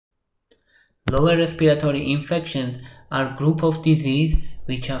Lower respiratory infections are a group of disease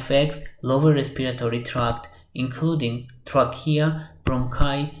which affects lower respiratory tract, including trachea,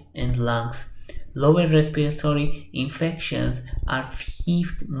 bronchi, and lungs. Lower respiratory infections are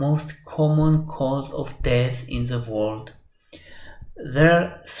fifth most common cause of death in the world. There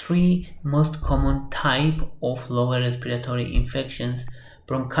are three most common types of lower respiratory infections: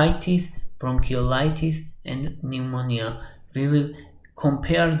 bronchitis, bronchiolitis, and pneumonia. We will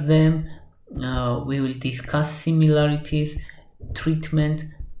compare them, we will discuss similarities, treatment,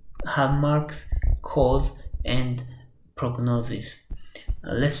 hallmarks, cause, and prognosis.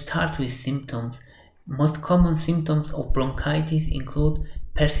 Let's start with symptoms. Most common symptoms of bronchitis include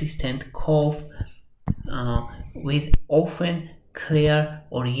persistent cough with often clear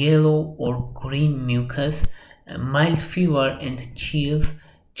or yellow or green mucus, mild fever and chills,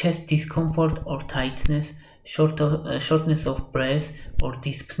 chest discomfort or tightness, shortness of breath or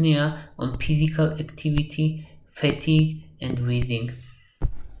dyspnea on physical activity, fatigue, and wheezing.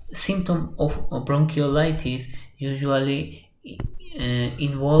 Symptom of bronchiolitis usually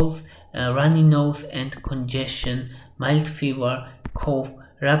involves runny nose and congestion, mild fever, cough,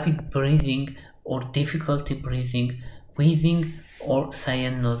 rapid breathing or difficulty breathing, wheezing or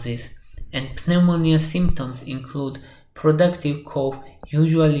cyanosis. And pneumonia symptoms include productive cough,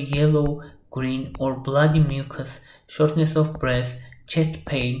 usually yellow, green or bloody mucus, shortness of breath, chest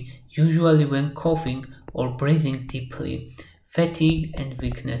pain, usually when coughing or breathing deeply, fatigue and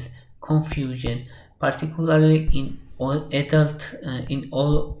weakness, confusion, particularly in older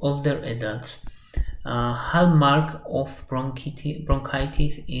adults. Hallmark of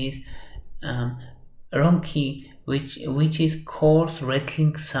bronchitis is rhonchi, which is coarse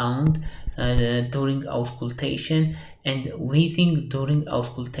rattling sound during auscultation, and wheezing during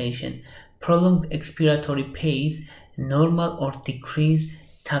auscultation, prolonged expiratory pace, normal or decreased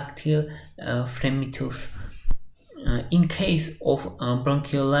tactile fremitus. In case of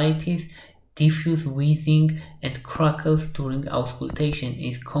bronchiolitis, diffuse wheezing and crackles during auscultation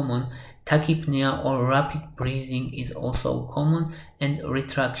is common. Tachypnea or rapid breathing is also common, and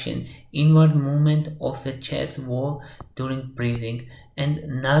retraction, inward movement of the chest wall during breathing, and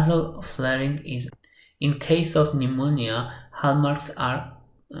nasal flaring is. In case of pneumonia, hallmarks are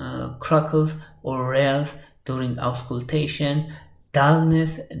crackles or rales during auscultation,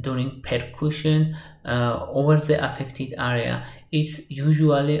 dullness during percussion over the affected area. It's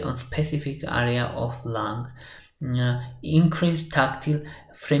usually on specific area of lung. Increased tactile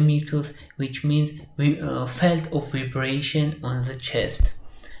fremitus, which means we felt of vibration on the chest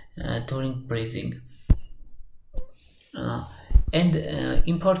during breathing.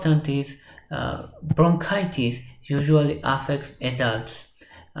 Important is bronchitis usually affects adults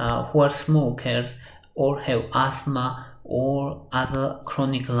who are smokers or have asthma or other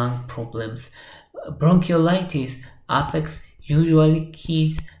chronic lung problems. Bronchiolitis affects usually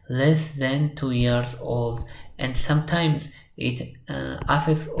kids less than 2 years old, and sometimes it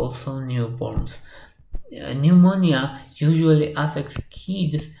affects also newborns. Pneumonia usually affects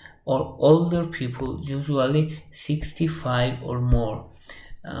kids or older people, usually 65 or more.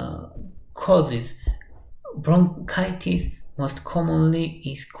 Causes: bronchitis most commonly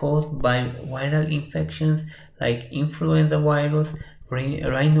is caused by viral infections like influenza virus,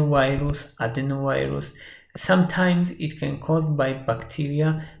 rhinovirus, adenovirus. Sometimes it can be caused by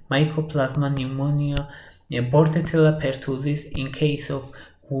bacteria, Mycoplasma pneumonia, Bordetella pertussis in case of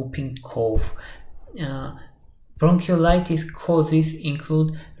whooping cough. Bronchiolitis causes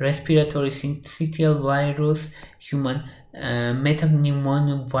include respiratory syncytial virus, human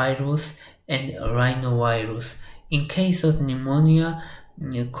metapneumonia virus, and rhinovirus. In case of pneumonia,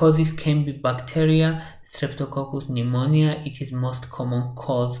 causes can be bacteria, Streptococcus pneumonia. It is most common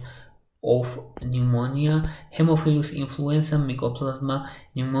cause of pneumonia, Haemophilus influenza, Mycoplasma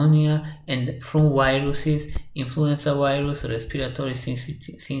pneumonia, and from viruses, influenza virus, respiratory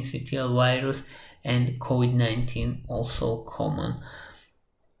syncytial virus, and COVID-19 also common.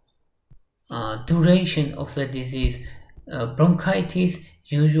 Duration of the disease: bronchitis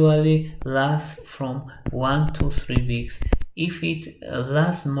usually lasts from 1 to 3 weeks. If it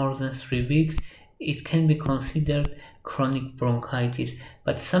lasts more than 3 weeks, it can be considered chronic bronchitis,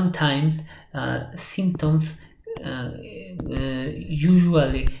 but sometimes symptoms,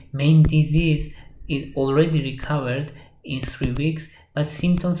 usually main disease is already recovered in 3 weeks, but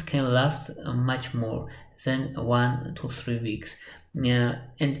symptoms can last much more than 1 to 3 weeks.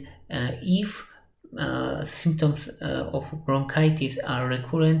 And if symptoms of bronchitis are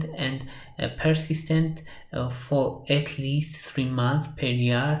recurrent and persistent for at least 3 months per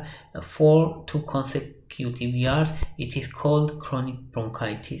year, 4 to consecutive years, it is called chronic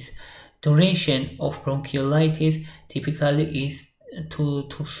bronchitis. Duration of bronchiolitis typically is 2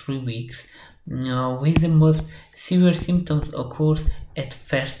 to 3 weeks, with the most severe symptoms occurs at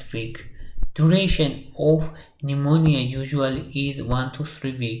first week. Duration of pneumonia usually is 1 to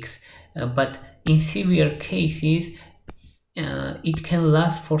 3 weeks, but in severe cases it can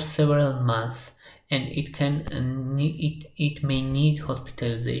last for several months, and it may need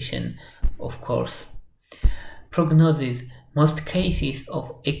hospitalization, of course. Prognosis: most cases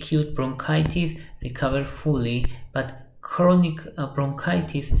of acute bronchitis recover fully, but chronic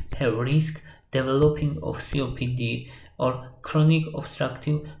bronchitis have risk developing of COPD or chronic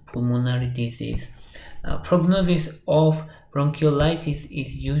obstructive pulmonary disease. Prognosis of bronchiolitis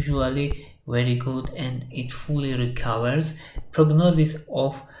is usually very good and it fully recovers. Prognosis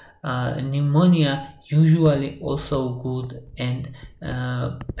of pneumonia usually also good and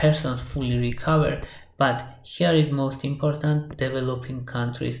persons fully recover. But here is most important: developing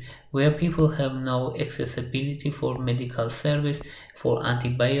countries where people have no accessibility for medical service, for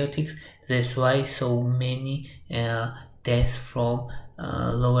antibiotics. That's why so many deaths from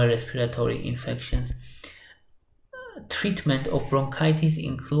lower respiratory infections. Treatment of bronchitis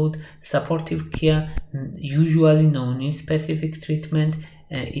include supportive care, usually non-specific treatment.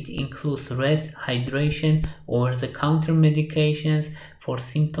 It includes rest, hydration, over-the-counter medications for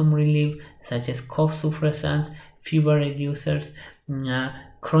symptom relief such as cough suppressants, fever reducers,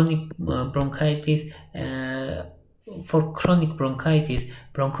 chronic bronchitis. For chronic bronchitis,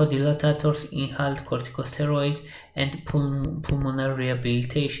 bronchodilatators, inhaled corticosteroids, and pulmonary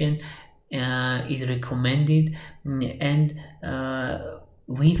rehabilitation is recommended, and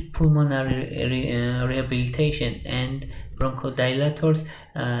with pulmonary rehabilitation and bronchodilators,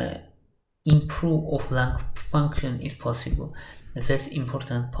 improve of lung function is possible. That's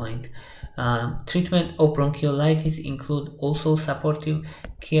important point. Treatment of bronchiolitis include also supportive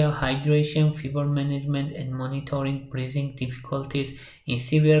care, hydration, fever management, and monitoring breathing difficulties. In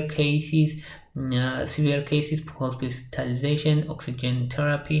severe cases, hospitalization, oxygen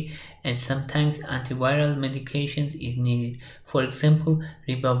therapy, and sometimes antiviral medications is needed. For example,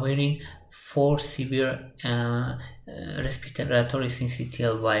 ribavirin for severe respiratory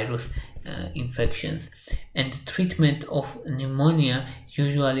syncytial virus infections. And treatment of pneumonia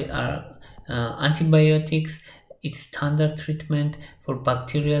usually are antibiotics. It's standard treatment for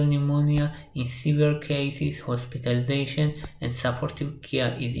bacterial pneumonia. In severe cases, hospitalization and supportive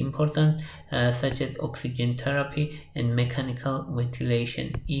care is important, such as oxygen therapy and mechanical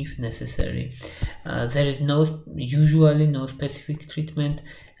ventilation if necessary. There is usually no specific treatment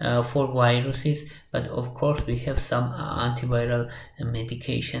for viruses, but of course we have some antiviral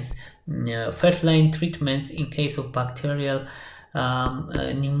medications. First-line treatments in case of bacterial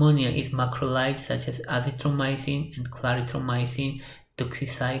pneumonia is macrolides such as azithromycin and clarithromycin,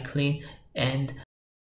 doxycycline, and